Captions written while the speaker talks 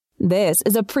This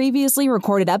is a previously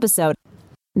recorded episode.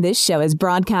 This show is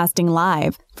broadcasting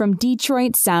live from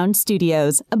Detroit Sound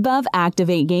Studios above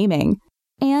Activate Gaming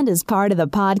and is part of the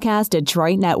Podcast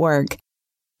Detroit Network.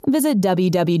 Visit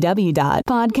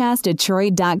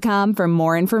www.podcastdetroit.com for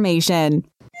more information.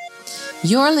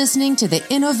 You're listening to the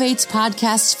InnovEights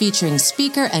Podcast featuring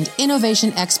speaker and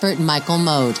innovation expert Michael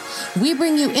Mode. We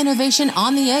bring you innovation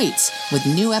on the 8s with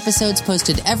new episodes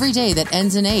posted every day that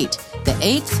ends in 8, the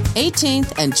 8th,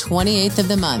 18th, and 28th of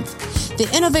the month. The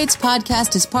InnovEights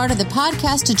Podcast is part of the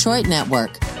Podcast Detroit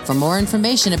Network. For more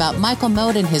information about Michael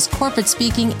Mode and his corporate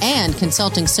speaking and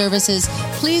consulting services,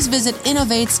 please visit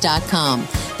InnovEights.com.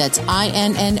 That's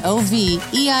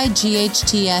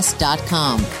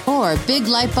InnovEights.com or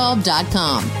BigLightBulb.com.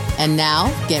 And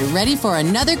now, get ready for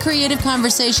another creative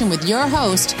conversation with your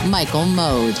host, Michael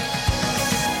Mode.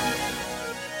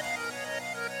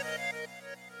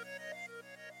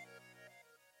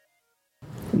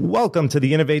 Welcome to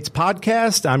the InnovEights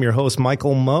Podcast. I'm your host,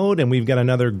 Michael Mode, and we've got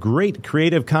another great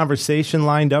creative conversation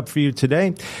lined up for you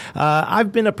today.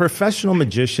 I've been a professional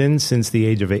magician since the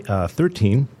age of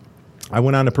 13. I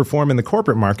went on to perform in the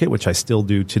corporate market, which I still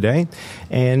do today.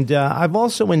 And I've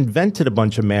also invented a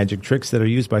bunch of magic tricks that are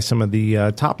used by some of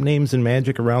the top names in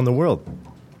magic around the world.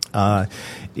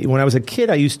 When I was a kid,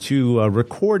 I used to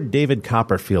record David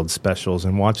Copperfield specials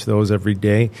and watch those every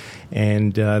day.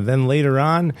 And then later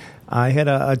on, I had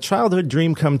a childhood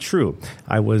dream come true.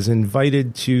 I was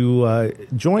invited to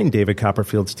join David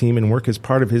Copperfield's team and work as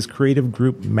part of his creative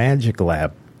group Magic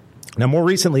Lab. Now, more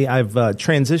recently, I've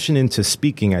transitioned into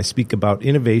speaking. I speak about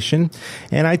innovation,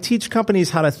 and I teach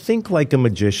companies how to think like a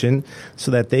magician so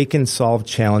that they can solve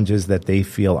challenges that they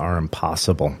feel are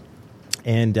impossible.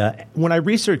 And when I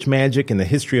research magic and the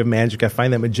history of magic, I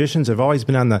find that magicians have always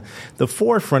been on the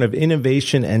forefront of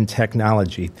innovation and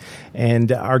technology.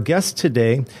 And our guest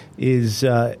today is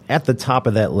at the top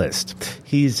of that list.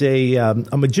 He's a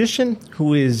magician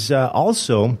who is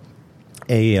also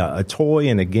a toy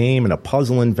and a game and a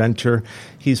puzzle inventor.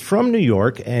 He's from New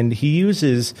York, and he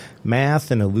uses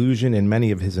math and illusion in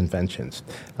many of his inventions.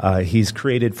 He's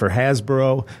created for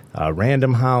Hasbro,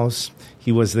 Random House.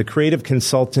 He was the creative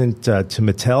consultant to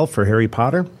Mattel for Harry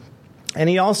Potter. And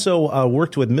he also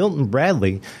worked with Milton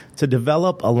Bradley to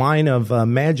develop a line of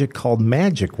magic called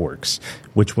Magic Works,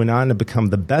 which went on to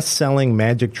become the best-selling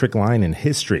magic trick line in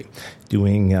history,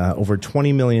 doing over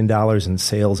 $20 million in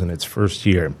sales in its first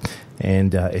year.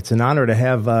 And it's an honor to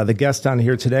have the guest on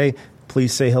here today.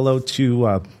 Please say hello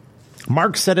to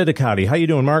Mark Setteducati. How you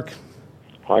doing, Mark?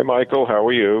 Hi, Michael. How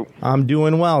are you? I'm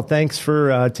doing well. Thanks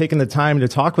for taking the time to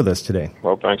talk with us today.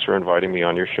 Well, thanks for inviting me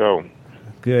on your show.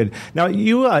 Good. Now,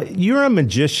 you're a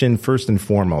magician first and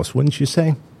foremost, wouldn't you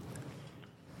say?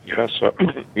 Yes.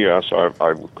 Yes.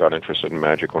 I got interested in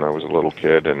magic when I was a little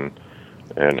kid, and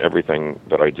everything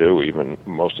that I do, even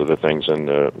most of the things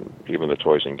even the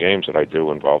toys and games that I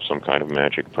do involve some kind of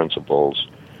magic principles,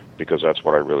 because that's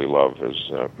what I really love.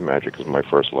 Magic is my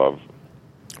first love.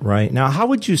 Right. Now, how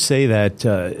would you say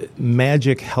that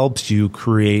magic helps you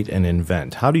create and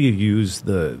invent? How do you use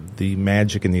the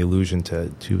magic and the illusion to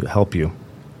help you?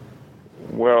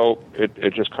 Well,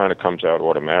 it just kind of comes out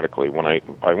automatically. When I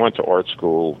went to art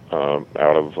school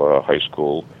out of high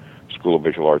school, School of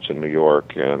Visual Arts in New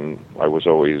York, and I was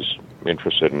always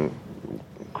interested in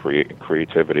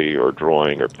creativity or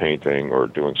drawing or painting or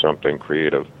doing something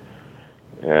creative.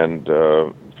 And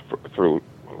through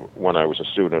when I was a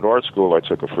student at art school, I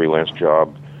took a freelance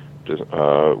job,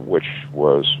 which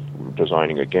was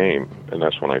designing a game, and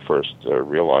that's when I first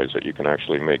realized that you can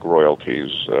actually make royalties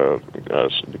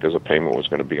because the payment was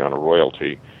going to be on a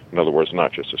royalty. In other words,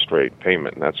 not just a straight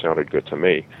payment, and that sounded good to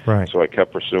me. Right. So I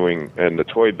kept pursuing, and the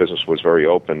toy business was very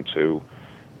open to,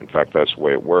 in fact, that's the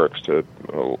way it works, to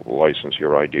license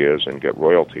your ideas and get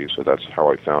royalties. So that's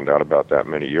how I found out about that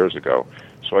many years ago.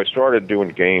 So I started doing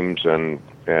games and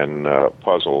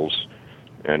puzzles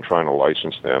and trying to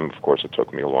license them. Of course, it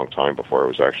took me a long time before I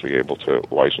was actually able to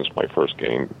license my first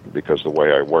game, because the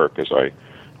way I work is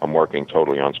I'm working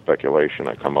totally on speculation.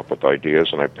 I come up with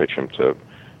ideas and I pitch them to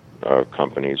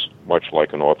companies, much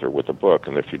like an author with a book.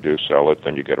 And if you do sell it,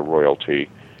 then you get a royalty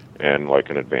and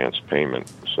like an advance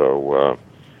payment. So,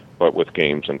 but with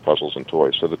games and puzzles and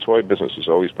toys. So the toy business has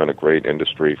always been a great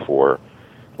industry for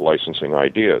licensing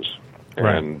ideas.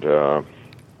 Right. And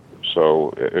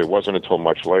so it wasn't until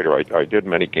much later. I did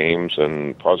many games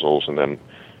and puzzles, and then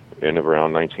in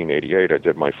around 1988, I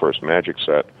did my first magic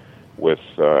set with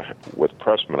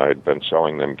Pressman. I had been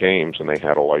selling them games, and they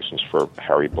had a license for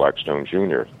Harry Blackstone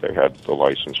Jr. They had the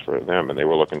license for them, and they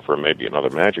were looking for maybe another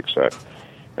magic set.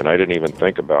 And I didn't even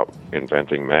think about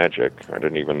inventing magic. I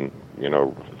didn't even,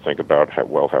 think about how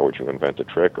would you invent a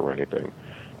trick or anything.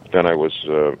 Then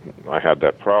I had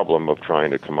that problem of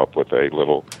trying to come up with a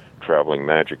little traveling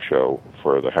magic show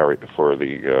for the Harry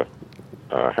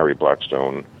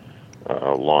Blackstone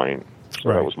line. So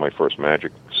Right. That was my first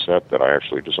magic set that I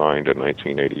actually designed in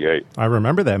 1988. I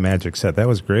remember that magic set. That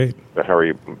was great.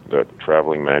 The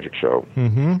traveling magic show.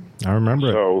 Mm-hmm. I remember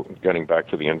it. So getting back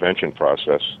to the invention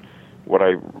process, what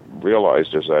I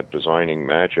realized is that designing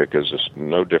magic is just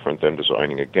no different than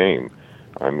designing a game.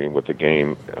 I mean, with the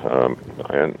game,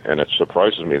 and it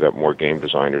surprises me that more game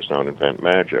designers don't invent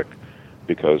magic,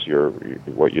 because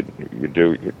what you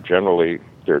do generally,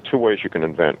 there are two ways you can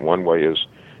invent. One way is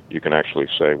you can actually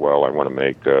say, well, I want to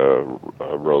make a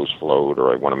rose float,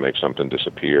 or I want to make something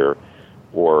disappear.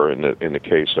 Or in the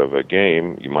case of a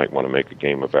game, you might want to make a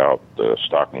game about the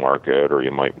stock market, or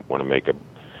you might want to make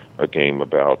a game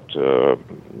about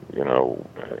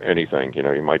anything.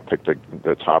 You might pick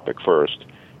the topic first,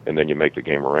 and then you make the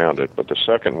game around it. But the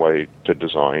second way to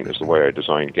design is the way I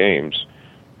design games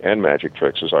and magic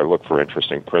tricks, is I look for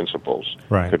interesting principles.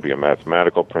 Right. Could be a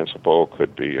mathematical principle,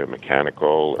 could be a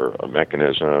mechanical or a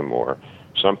mechanism, or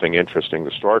something interesting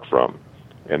to start from.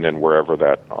 And then wherever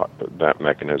that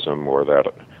mechanism or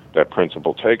that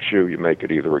principle takes you, you make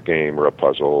it either a game or a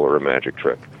puzzle or a magic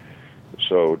trick.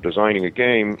 So designing a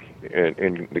game,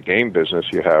 in the game business,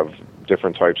 you have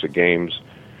different types of games,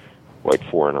 like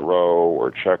 4 in a row, or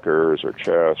checkers, or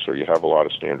chess, or you have a lot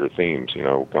of standard themes,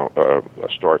 a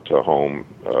start-to-home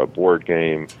board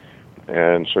game.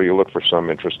 And so you look for some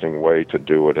interesting way to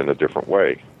do it in a different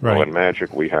way. Right. Well, in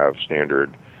Magic, we have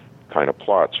standard kind of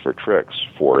plots for tricks,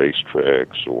 4 ace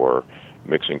tricks, or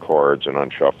mixing cards and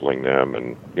unshuffling them,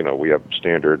 and, we have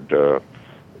standard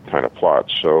kind of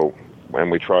plots. So when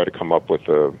we try to come up with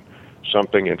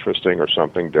something interesting or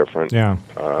something different,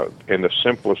 in the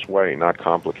simplest way, not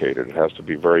complicated. It has to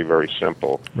be very, very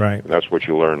simple. Right. And that's what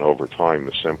you learn over time.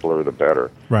 The simpler, the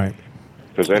better. Right.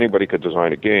 Because anybody could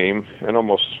design a game, and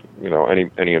almost,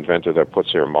 any inventor that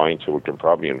puts their mind to it can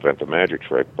probably invent a magic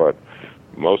trick, but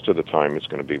most of the time it's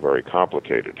going to be very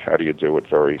complicated. How do you do it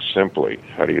very simply?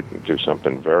 How do you do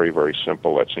something very, very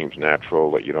simple that seems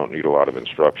natural, that you don't need a lot of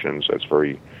instructions, that's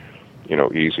very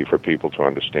easy for people to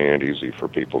understand, easy for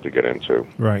people to get into.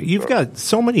 Right. You've got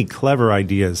so many clever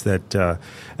ideas that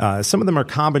some of them are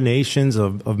combinations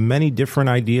of many different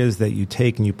ideas that you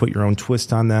take and you put your own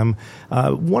twist on them.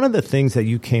 One of the things that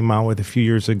you came out with a few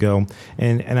years ago,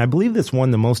 and I believe this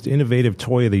won the Most Innovative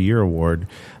Toy of the Year award,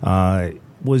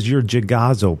 was your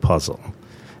Gigazo puzzle.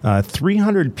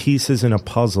 300 pieces in a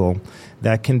puzzle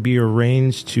that can be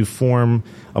arranged to form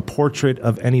a portrait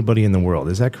of anybody in the world.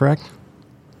 Is that correct?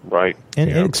 Right.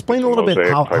 And explain a little bit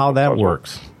how that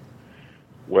works.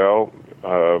 Well,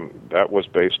 that was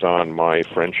based on my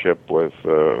friendship with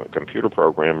a computer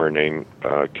programmer named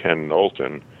Ken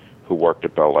Knowlton, who worked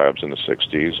at Bell Labs in the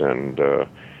 60s,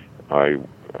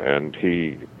 and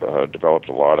he developed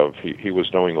a lot of, he was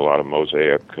doing a lot of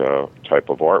mosaic type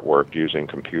of artwork using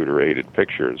computer-aided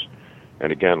pictures.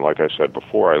 And again, like I said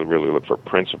before, I really look for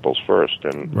principles first.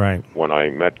 And when I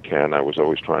met Ken, I was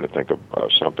always trying to think of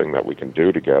something that we can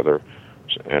do together.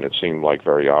 And it seemed like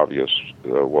very obvious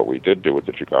what we did do with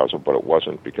the Gigazo, but it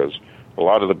wasn't, because a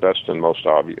lot of the best and most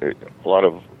obvious, a lot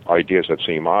of ideas that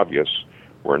seem obvious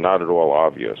were not at all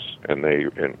obvious, and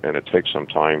it takes some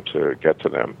time to get to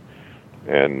them.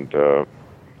 And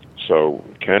so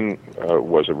Ken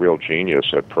was a real genius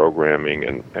at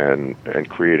programming and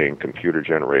creating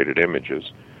computer-generated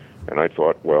images. And I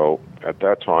thought, well, at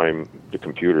that time, the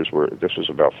computers this was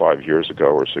about 5 years ago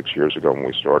or 6 years ago when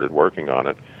we started working on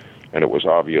it, and it was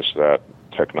obvious that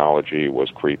technology was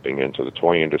creeping into the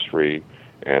toy industry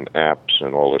and apps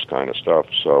and all this kind of stuff.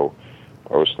 So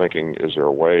I was thinking,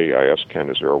 I asked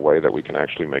Ken, is there a way that we can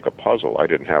actually make a puzzle? I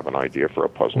didn't have an idea for a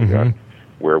puzzle yet,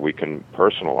 where we can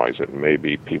personalize it, and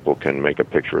maybe people can make a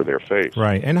picture of their face.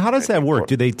 Right. And how does that work?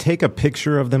 Do they take a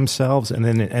picture of themselves and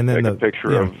then take a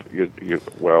picture of you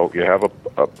have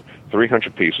a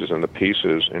 300 pieces, and the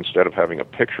pieces, instead of having a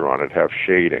picture on it, have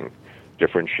shading,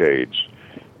 different shades,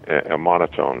 a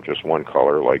monotone, just one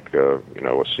color, like a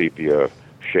sepia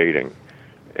shading.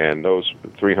 And those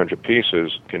 300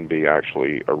 pieces can be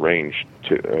actually arranged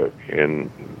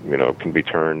can be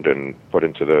turned and put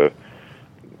into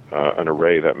an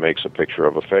array that makes a picture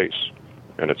of a face.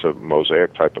 And it's a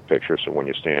mosaic type of picture, so when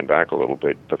you stand back a little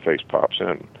bit, the face pops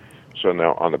in. So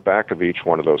now on the back of each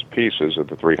one of those pieces, of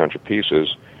the 300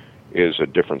 pieces, is a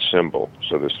different symbol.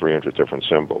 So there's 300 different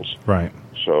symbols. Right.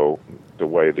 So the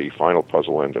way the final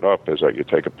puzzle ended up is that you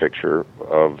take a picture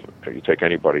you take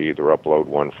anybody, either upload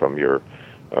one from your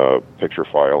picture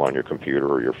file on your computer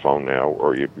or your phone now,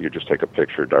 or you just take a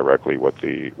picture directly with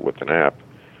an app,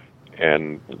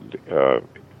 and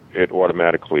it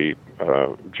automatically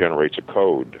generates a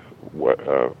code.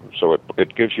 So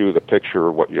it gives you the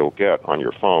picture what you'll get on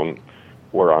your phone,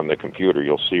 or on the computer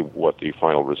you'll see what the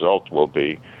final result will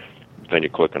be. Then you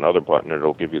click another button, and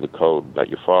it'll give you the code that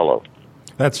you follow.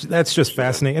 That's just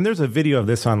fascinating. And there's a video of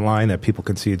this online that people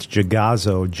can see. It's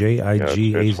Jigazo,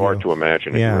 Jigazo. It's hard to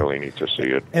imagine. You really need to see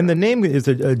it. And the name is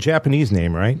a Japanese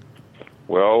name, right?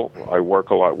 Well, I work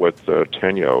a lot with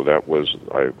Tenyo. That was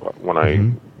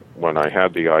when I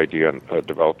had the idea and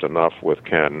developed enough with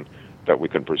Ken that we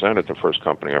could present it. The first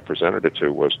company I presented it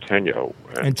to was Tenyo.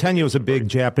 And Tenyo is a big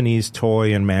Japanese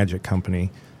toy and magic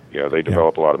company. Yeah, they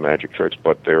develop a lot of magic tricks,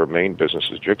 but their main business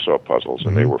is jigsaw puzzles,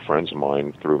 and they were friends of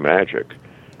mine through magic.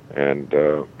 And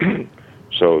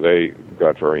so they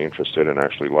got very interested and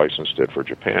actually licensed it for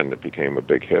Japan. It became a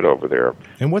big hit over there.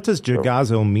 And what does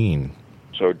Jigazo mean?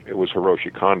 So it was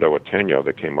Hiroshi Kondo at Tenyo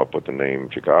that came up with the name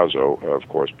Jigazo, of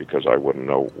course, because I wouldn't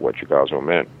know what Jigazo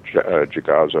meant.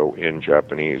 Jigazo in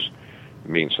Japanese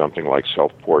means something like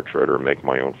self-portrait or make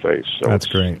my own face. So that's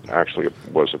great. Actually, it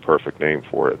was a perfect name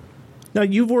for it. Now,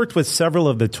 you've worked with several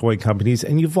of the toy companies,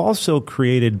 and you've also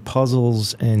created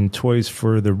puzzles and toys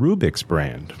for the Rubik's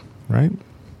brand, right?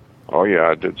 Oh, yeah,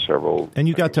 I did several. And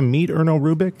you got to meet Erno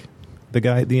Rubik,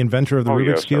 the inventor of the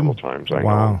Rubik's Cube? Several times.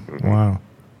 Wow.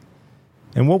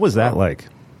 And what was that like?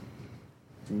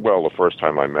 Well, the first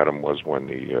time I met him was when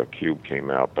the Cube came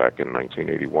out back in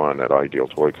 1981 at Ideal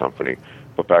Toy Company.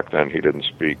 But back then he didn't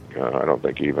speak, I don't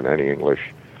think, even any English.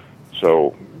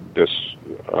 So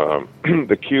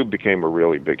the Cube became a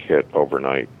really big hit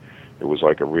overnight. It was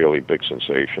like a really big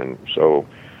sensation. So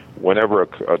whenever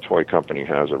a toy company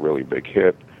has a really big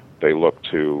hit, they look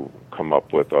to come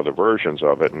up with other versions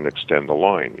of it and extend the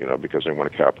line, because they want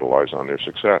to capitalize on their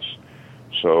success.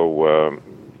 So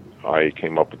I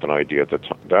came up with an idea at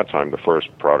that time. The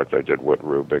first product I did with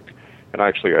Rubik, and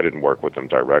actually I didn't work with them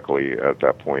directly at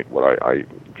that point. I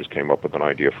just came up with an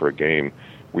idea for a game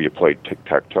where you played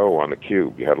tic-tac-toe on the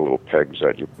cube. You had little pegs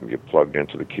that you plugged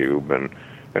into the cube, and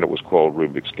it was called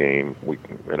Rubik's Game.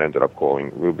 It ended up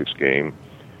calling Rubik's Game,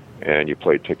 and you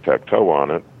played tic-tac-toe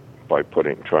on it by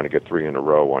trying to get 3 in a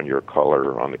row on your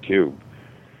color on the cube.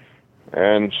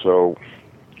 And so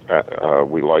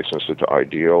we licensed it to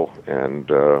Ideal, and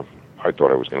I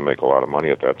thought I was going to make a lot of money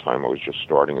at that time. I was just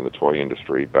starting in the toy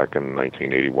industry back in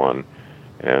 1981,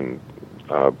 and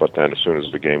but then as soon as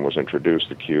the game was introduced,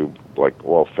 the Cube, like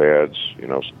all fads,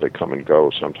 they come and go.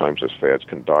 Sometimes those fads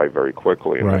can die very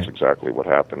quickly, and that's exactly what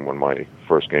happened when my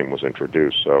first game was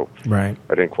introduced. So I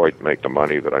didn't quite make the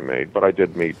money that I made, but I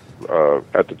did meet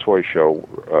at the toy show.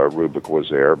 Rubik was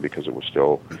there because it was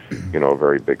still, a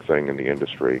very big thing in the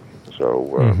industry.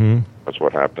 So that's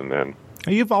what happened then.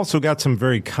 You've also got some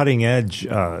very cutting-edge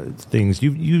things.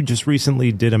 You just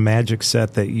recently did a magic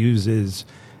set that uses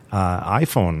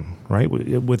iPhone, right,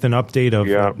 with an update of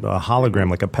a hologram,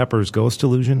 like a Pepper's Ghost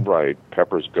illusion? Right.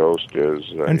 Pepper's Ghost is...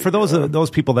 and for those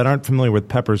people that aren't familiar with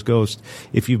Pepper's Ghost,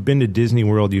 if you've been to Disney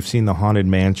World, you've seen the Haunted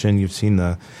Mansion, you've seen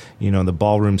the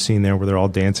ballroom scene there where they're all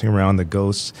dancing around the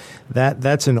ghosts.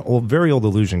 That's an very old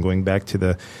illusion going back to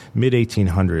the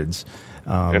mid-1800s.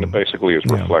 And it basically is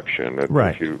reflection.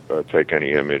 Right. If you take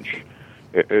any image,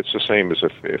 it's the same as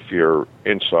if you're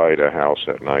inside a house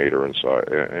at night or inside,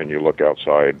 and you look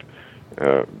outside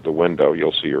the window,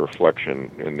 you'll see your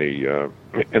reflection in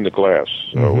the glass.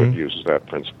 So it uses that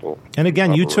principle. And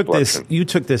again, you took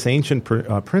this ancient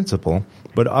principle,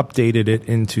 but updated it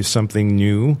into something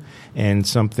new and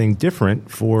something different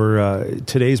for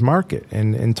today's market.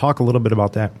 And talk a little bit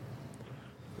about that.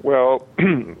 Well,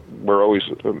 we're always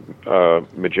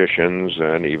magicians,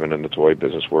 and even in the toy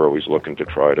business, we're always looking to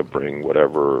try to bring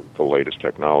whatever the latest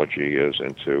technology is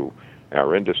into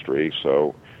our industry.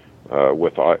 So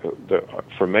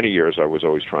for many years, I was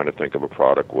always trying to think of a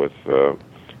product with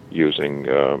using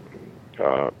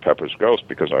Pepper's Ghost,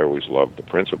 because I always loved the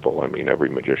principle. I mean, every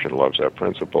magician loves that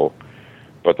principle.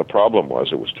 But the problem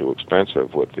was it was too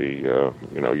expensive with the,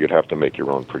 you'd have to make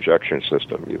your own projection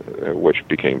system, which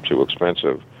became too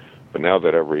expensive. But now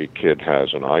that every kid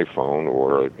has an iPhone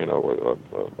or,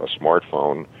 a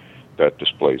smartphone that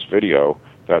displays video,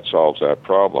 that solves that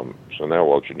problem. So now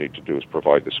all you need to do is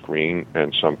provide the screen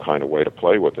and some kind of way to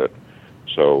play with it.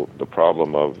 So the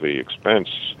problem of the expense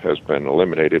has been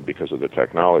eliminated because of the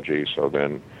technology. So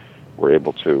then we're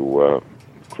able to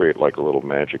create like a little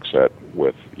magic set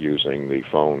with using the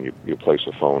phone. You place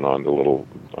the phone on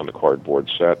the cardboard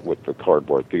set with the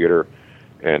cardboard theater,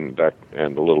 and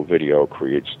the little video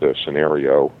creates the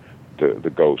scenario, the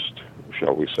ghost,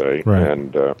 shall we say. Right.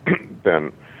 And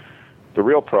Ben, the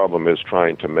real problem is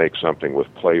trying to make something with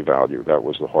play value. That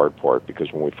was the hard part,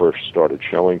 because when we first started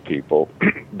showing people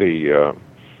the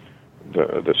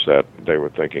set, they were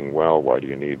thinking, well, why do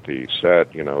you need the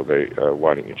set?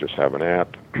 Why don't you just have an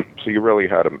app? So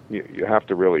you have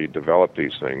to really develop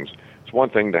these things. It's one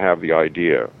thing to have the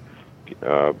idea,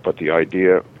 but the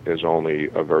idea is only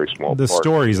a very small part. The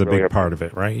story is a big part of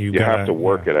it, right? You have to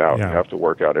work it out. Yeah. You have to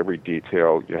work out every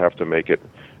detail. You have to make it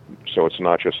so it's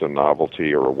not just a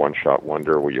novelty or a one-shot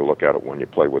wonder where you look at it when you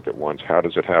play with it once. How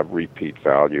does it have repeat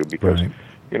value? Because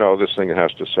this thing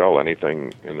has to sell.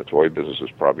 Anything in the toy business is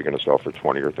probably going to sell for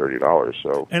 $20 or $30.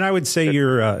 So, and I would say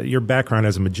your background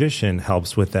as a magician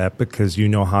helps with that, because you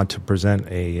know how to present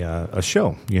a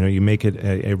show. You make it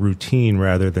a routine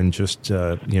rather than just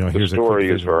the here's story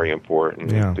a is very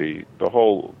important. Yeah. The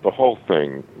whole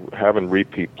thing, having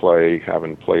repeat play,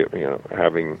 having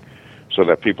so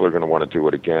that people are going to want to do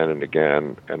it again and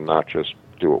again, and not just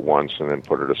do it once and then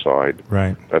put it aside.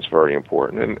 Right. That's very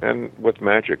important. And with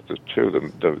magic,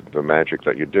 the magic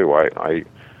that you do,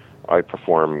 I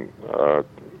perform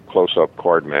close-up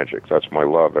card magic. That's my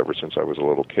love. Ever since I was a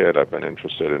little kid, I've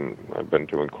been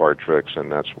doing card tricks,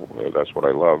 and that's what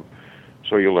I love.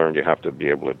 So you learn you have to be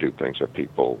able to do things that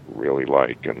people really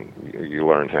like, and you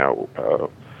learn how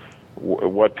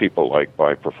what people like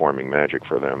by performing magic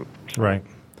for them. Right.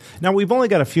 Now, we've only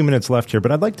got a few minutes left here,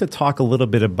 but I'd like to talk a little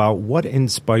bit about what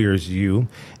inspires you.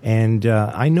 And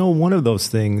I know one of those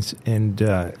things, and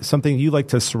something you like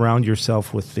to surround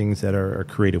yourself with things that are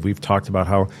creative. We've talked about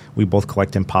how we both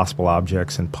collect impossible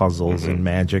objects and puzzles and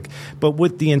magic, but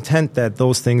with the intent that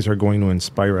those things are going to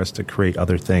inspire us to create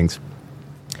other things.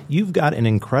 You've got an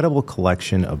incredible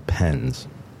collection of pens.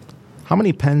 How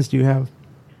many pens do you have?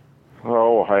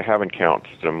 Oh, I haven't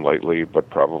counted them lately,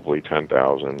 but probably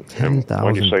 10,000. 10,000.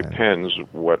 When you say pens,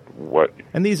 what?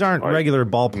 And these aren't regular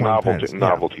ballpoint pens.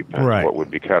 Novelty pens. Right. What would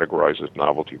be categorized as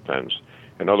novelty pens?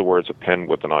 In other words, a pen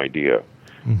with an idea.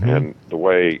 Mm-hmm. And the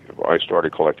way I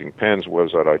started collecting pens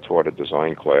was that I taught a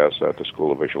design class at the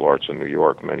School of Visual Arts in New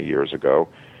York many years ago,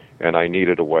 and I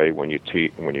needed a way when you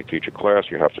teach a class,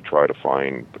 you have to try to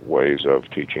find ways of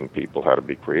teaching people how to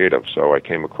be creative. So I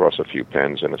came across a few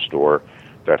pens in a store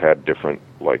that had different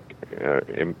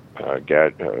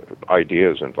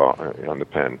ideas involved on the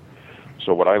pen.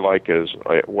 So what I like is,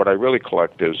 what I really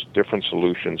collect is different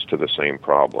solutions to the same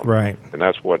problem. Right. And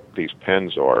that's what these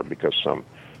pens are, because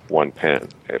one pen.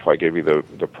 If I give you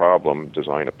the problem,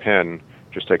 design a pen,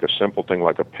 just take a simple thing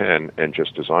like a pen and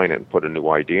just design it and put a new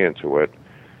idea into it,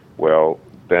 well,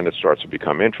 then it starts to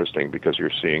become interesting, because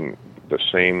you're seeing the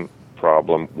same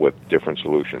problem with different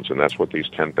solutions, and that's what these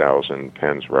 10,000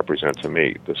 pens represent to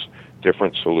me, this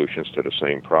different solutions to the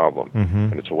same problem. Mm-hmm.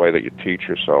 And it's a way that you teach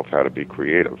yourself how to be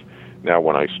creative. Now,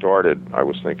 when I started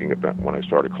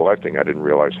collecting, I didn't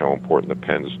realize how important the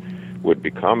pens would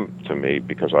become to me,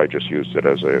 because I just used it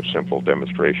as a simple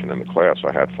demonstration in the class.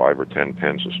 I had 5 or 10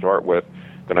 pens to start with,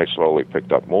 then I slowly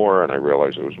picked up more, and I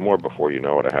realized it was more. Before you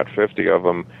know it, I had 50 of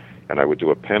them, and I would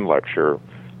do a pen lecture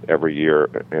every year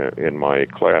in my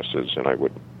classes, and I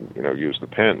would, use the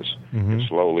pens. Mm-hmm. And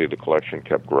slowly the collection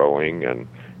kept growing, and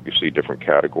you see different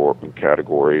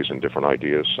categories and different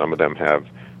ideas. Some of them have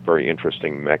very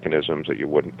interesting mechanisms that you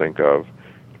wouldn't think of,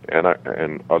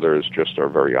 and others just are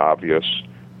very obvious.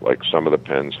 Like some of the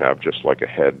pens have just like a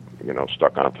head,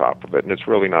 stuck on top of it, and it's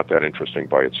really not that interesting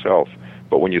by itself.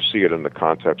 But when you see it in the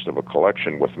context of a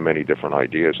collection with many different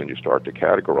ideas and you start to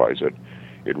categorize it,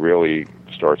 it really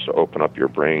starts to open up your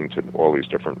brain to all these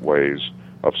different ways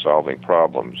of solving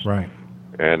problems. Right.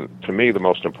 And to me, the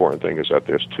most important thing is that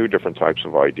there's 2 different types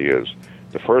of ideas.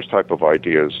 The first types of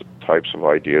ideas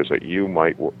that you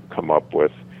might come up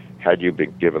with had you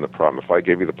been given the problem. If I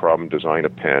gave you the problem, design a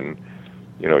pen,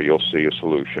 you'll see a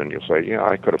solution. You'll say, yeah,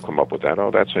 I could have come up with that. Oh,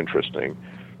 that's interesting.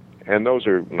 And those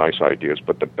are nice ideas,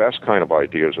 but the best kind of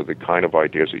ideas are the kind of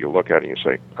ideas that you look at and you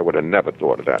say, I would have never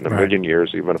thought of that in a million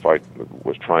years. Even if I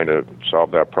was trying to solve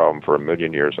that problem for a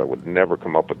million years, I would never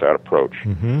come up with that approach.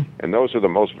 Mm-hmm. And those are the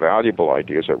most valuable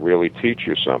ideas that really teach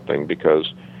you something,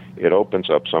 because it opens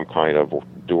up some kind of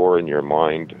door in your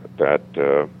mind that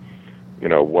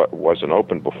what wasn't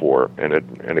open before, and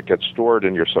it gets stored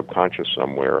in your subconscious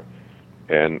somewhere,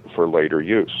 and for later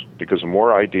use. Because the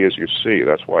more ideas you see,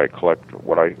 that's why I collect.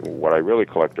 What I really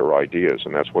collect are ideas,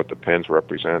 and that's what the pens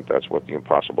represent. That's what the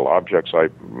impossible objects I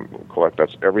collect.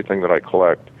 That's everything that I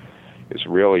collect is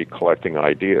really collecting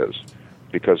ideas,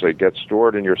 because they get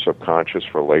stored in your subconscious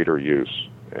for later use,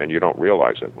 and you don't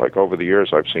realize it. Like over the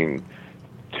years, I've seen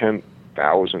tens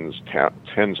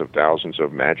of thousands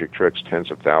of magic tricks,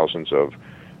 tens of thousands of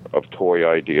of toy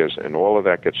ideas, and all of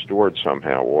that gets stored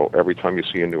somehow. Well, every time you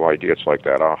see a new idea, it's like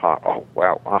that, aha, oh,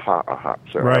 wow, aha, aha.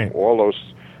 So I have all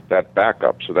those, that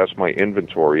backup. So that's my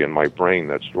inventory in my brain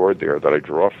that's stored there that I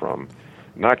draw from.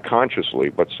 Not consciously,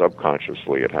 but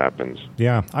subconsciously it happens.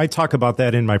 Yeah, I talk about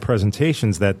that in my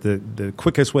presentations, that the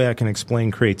quickest way I can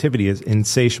explain creativity is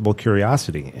insatiable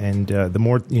curiosity. And the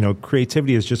more,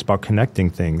 creativity is just about connecting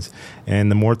things. And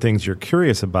the more things you're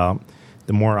curious about,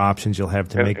 the more options you'll have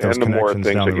to make those connections down the road. And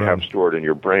the more things that you have stored in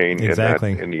your brain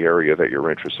in the area that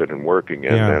you're interested in working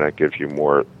in, then it gives you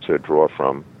more to draw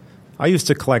from. I used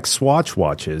to collect Swatch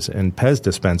watches and Pez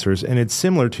dispensers, and it's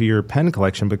similar to your pen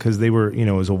collection because they were, it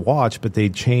was a watch, but they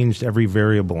changed every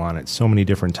variable on it so many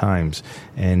different times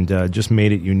and just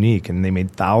made it unique. And they made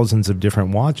thousands of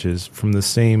different watches from the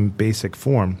same basic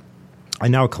form. I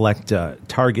now collect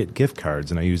Target gift cards,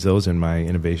 and I use those in my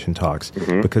innovation talks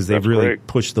because they've really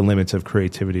pushed the limits of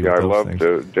creativity with those things. I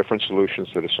love the different solutions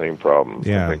to the same problem.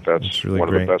 Yeah, I think that's really one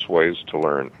great. of the best ways to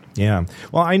learn. Yeah.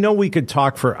 Well, I know we could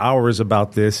talk for hours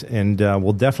about this, and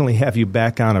we'll definitely have you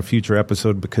back on a future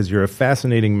episode because you're a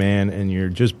fascinating man and you're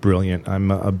just brilliant. I'm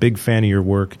a big fan of your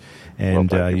work,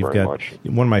 and you've got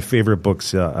one of my favorite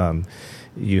books.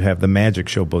 You have the Magic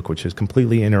Show book, which is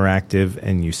completely interactive,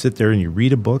 and you sit there and you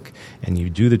read a book and you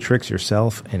do the tricks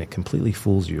yourself, and it completely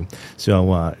fools you.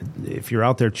 So if you're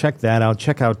out there, check that out.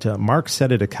 Check out Mark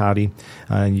Setteducati.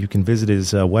 You can visit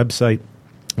his website.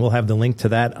 We'll have the link to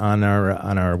that on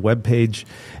our webpage,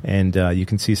 and you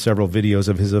can see several videos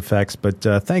of his effects. But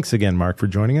thanks again, Mark, for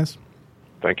joining us.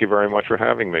 Thank you very much for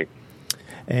having me.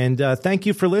 And thank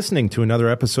you for listening to another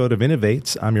episode of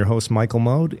InnovEights. I'm your host, Michael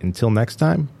Mode. Until next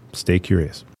time, stay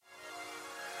curious.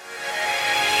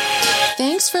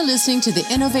 Thanks for listening to the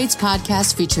InnovEights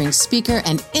Podcast featuring speaker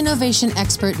and innovation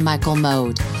expert Michael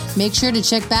Mode. Make sure to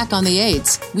check back on the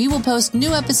 8th. We will post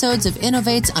new episodes of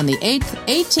InnovEights on the 8th,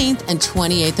 18th, and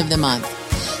 28th of the month.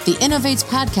 The InnovEights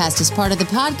Podcast is part of the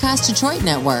Podcast Detroit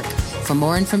Network. For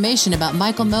more information about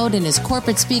Michael Mode and his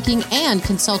corporate speaking and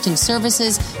consulting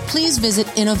services, please visit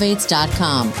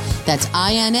InnovEights.com. That's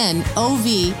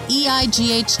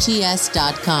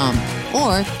InnovEights.com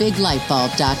or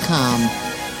BigLightBulb.com.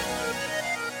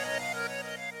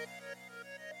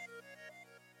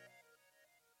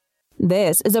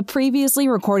 This is a previously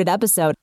recorded episode